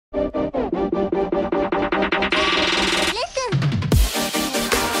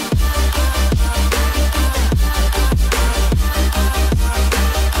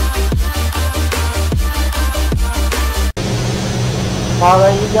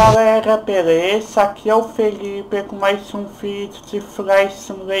galera, beleza? Aqui é o Felipe com mais um vídeo de Flight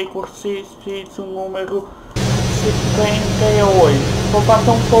Simulator 6, vídeo número 58. Vou fazer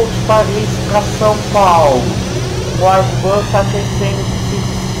um pouco de Paris para São Paulo. O Airbus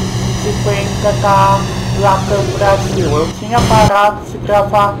A350 da Latam Brasil. Eu tinha parado de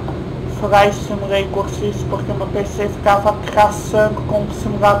gravar Flight Simulator 6 porque meu PC ficava traçando com o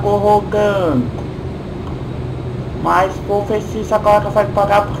simulador rodando. Mas vou ver se isso agora vai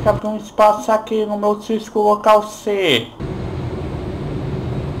parar porque abriu um espaço aqui no meu disco local C.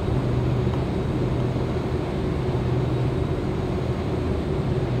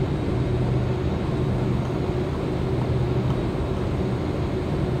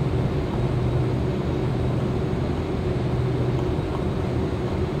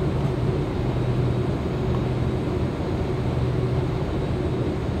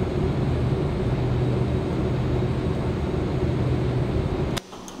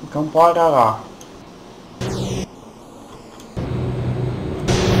 Então bora lá.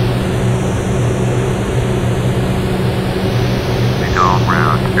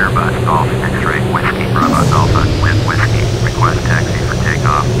 Airbus Golf X-ray Whiskey Bravo Alpha with Whiskey. Request taxi for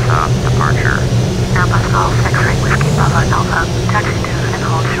takeoff, south departure. Airbus Golf X-ray Whiskey Bravo Alpha. Taxi to and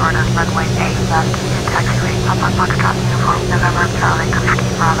hold short of runway 8 left. Taxi rate Papa Foxtrot Uniform November Charlie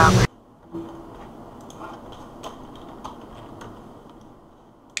Whiskey Bravo.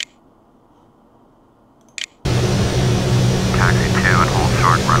 Taxi to and hold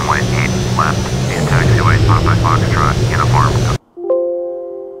short runway 8 left. Via taxiway Papa Foxtrot Uniform.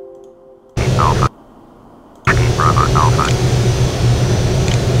 Alpha. Bravo Alpha.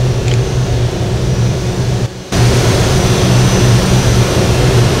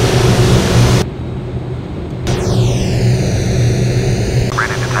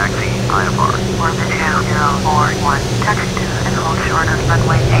 Ready to taxi, IFR. Orbit 2041. Taxi to and hold short of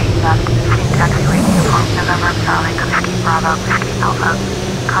runway 8 left. Seat taxiway uniform November Charlie Whiskey Bravo Whiskey Alpha.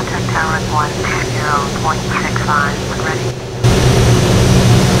 Contact tower at 120.65 when ready.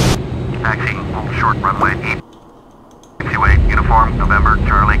 Taxi, hold short runway 8. Taxiway, uniform, November,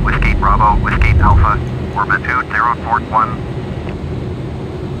 Charlie, Whiskey, Bravo, Whiskey, Alpha, orbit 2041.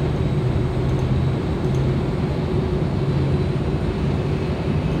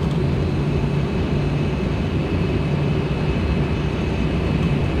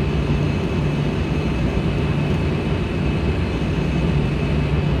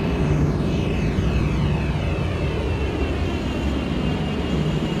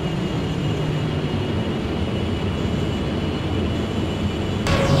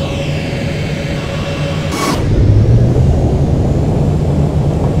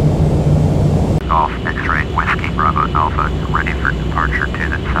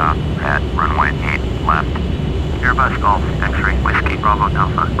 Airbus Golf X-ray Whiskey Bravo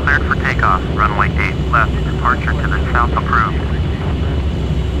Alpha cleared for takeoff. Runway 8 left. Departure to the south approved.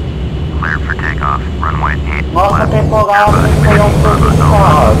 Cleared for takeoff. Runway 8 left. Airbus Whiskey Bravo Alpha.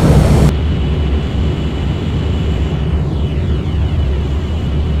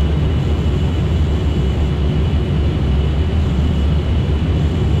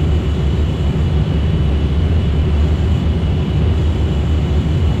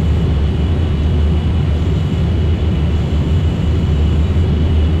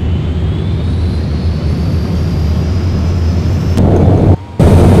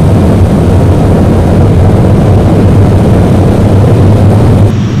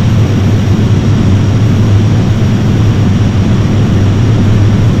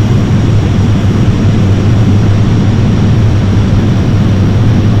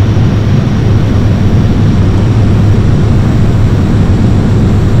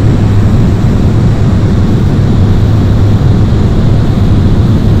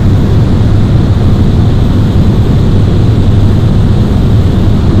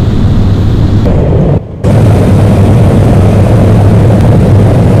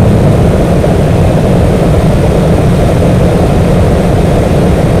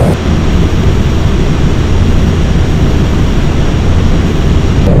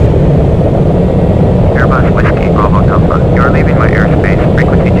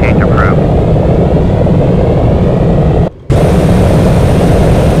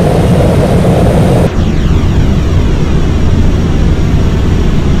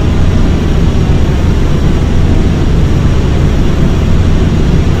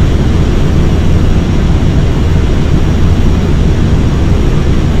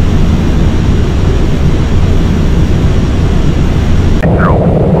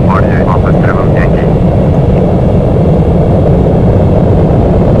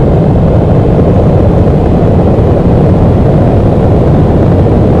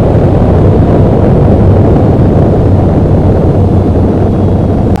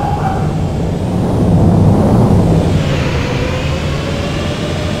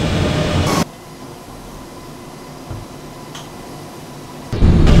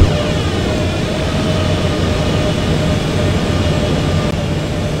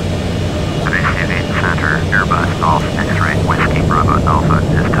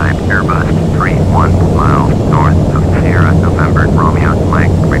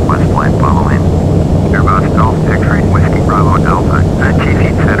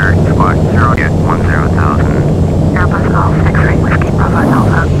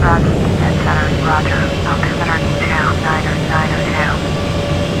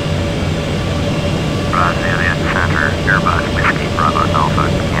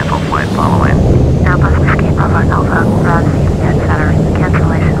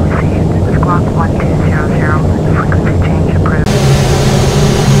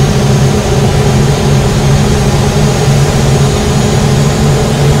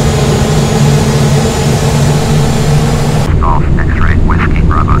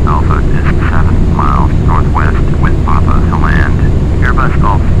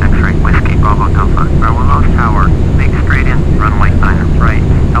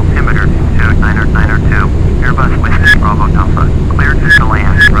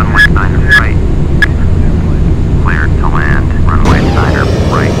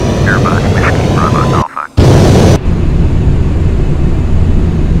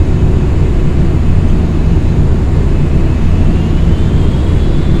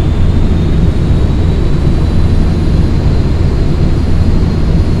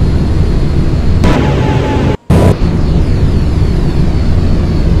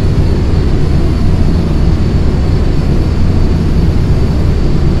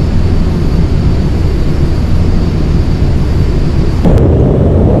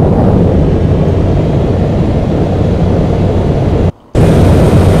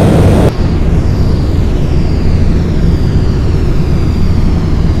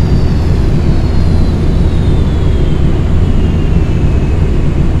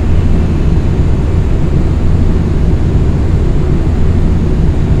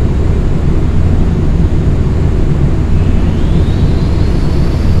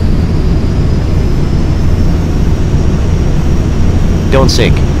 Don't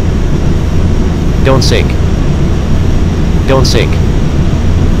sink. Don't sink. Don't sink.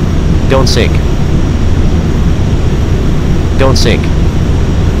 Don't sink. Don't sink.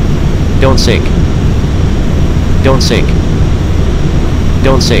 Don't sink. Don't sink.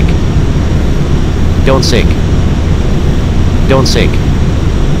 Don't sink. Don't sink. Don't sink.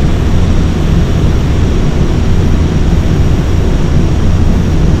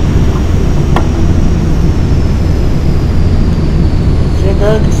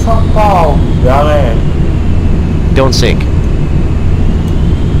 Chegando em São Paulo, galera. Don't sink.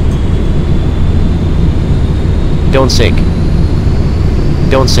 Don't sink.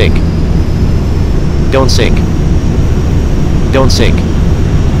 Don't sink. Don't sink. Don't sink.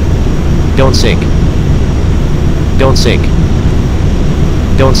 Don't sink. Don't sink.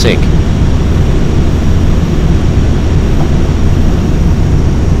 Don't sink.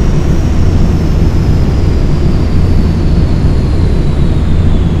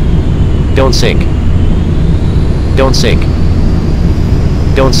 Don't sink. Don't sink.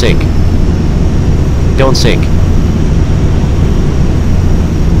 Don't sink. Don't sink.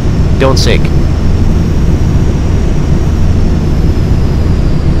 Don't sink.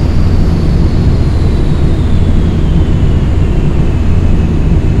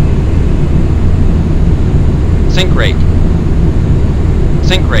 Sink rate.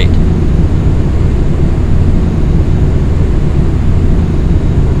 Sink rate.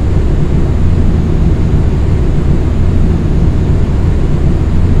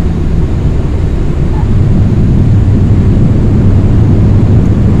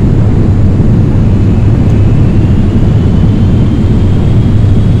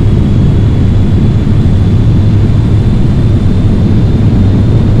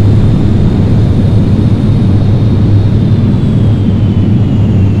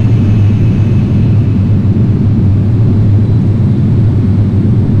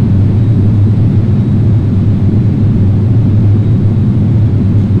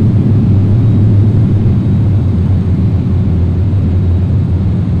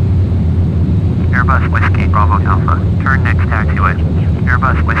 Airbus Whiskey Bravo Alpha. Turn next taxiway.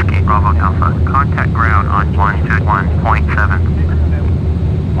 Airbus Whiskey Bravo Alpha. Contact ground on 121.7.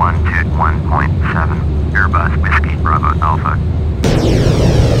 121.7. Airbus Whiskey Bravo Alpha.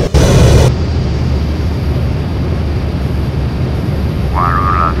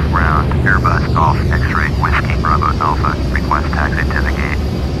 Wireless ground. Airbus Golf X-Ray Whiskey Bravo Alpha. Request taxi to the gate.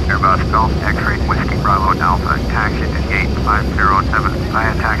 Airbus Golf X-Ray Whiskey Bravo Alpha. Taxi to gate 507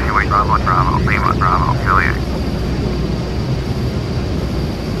 via taxiway Bravo Bravo Lima Bravo Juliet.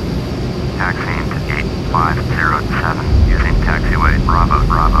 Taxiing to gate 507 using taxiway Bravo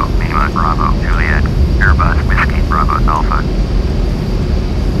Bravo Lima Bravo Juliet. Airbus Whiskey Bravo Alpha.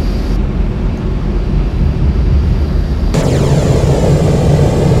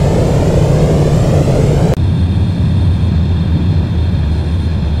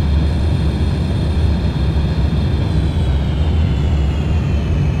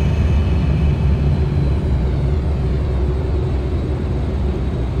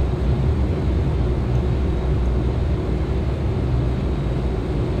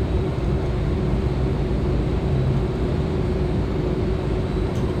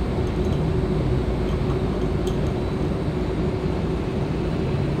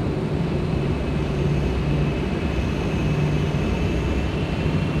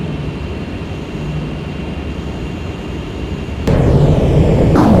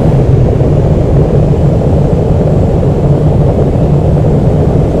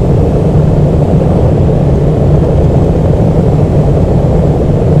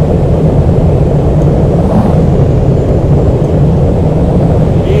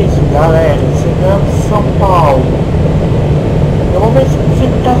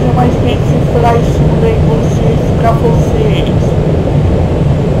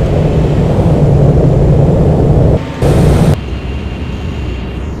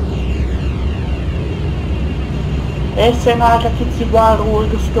 Esse cenário aqui de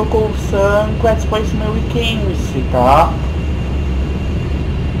Guarulhos tocou o Sanco é de 2015, tá?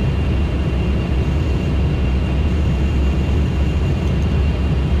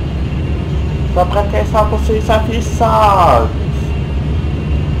 Só pra deixar vocês avisados.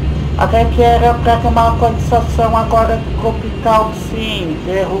 Até que era pra ter uma atualização agora tropical, sim.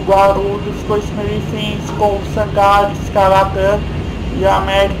 Erro Guarulhos 2015 com o Sangares, Latam e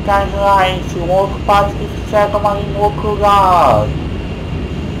American Airlines, um outro passo que fizeram ali no outro lado.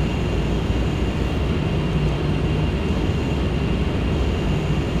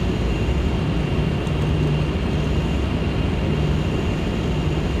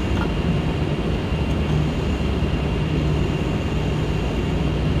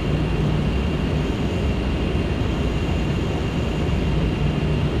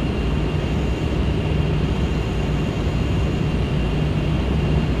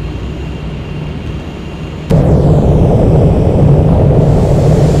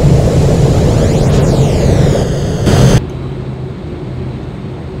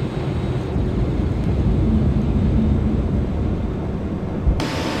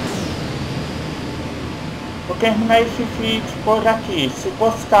 vou terminar esse vídeo por aqui. Se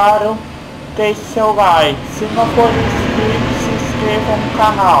gostaram, deixe seu like. Se não for inscrito, se inscreva no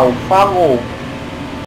canal. Falou!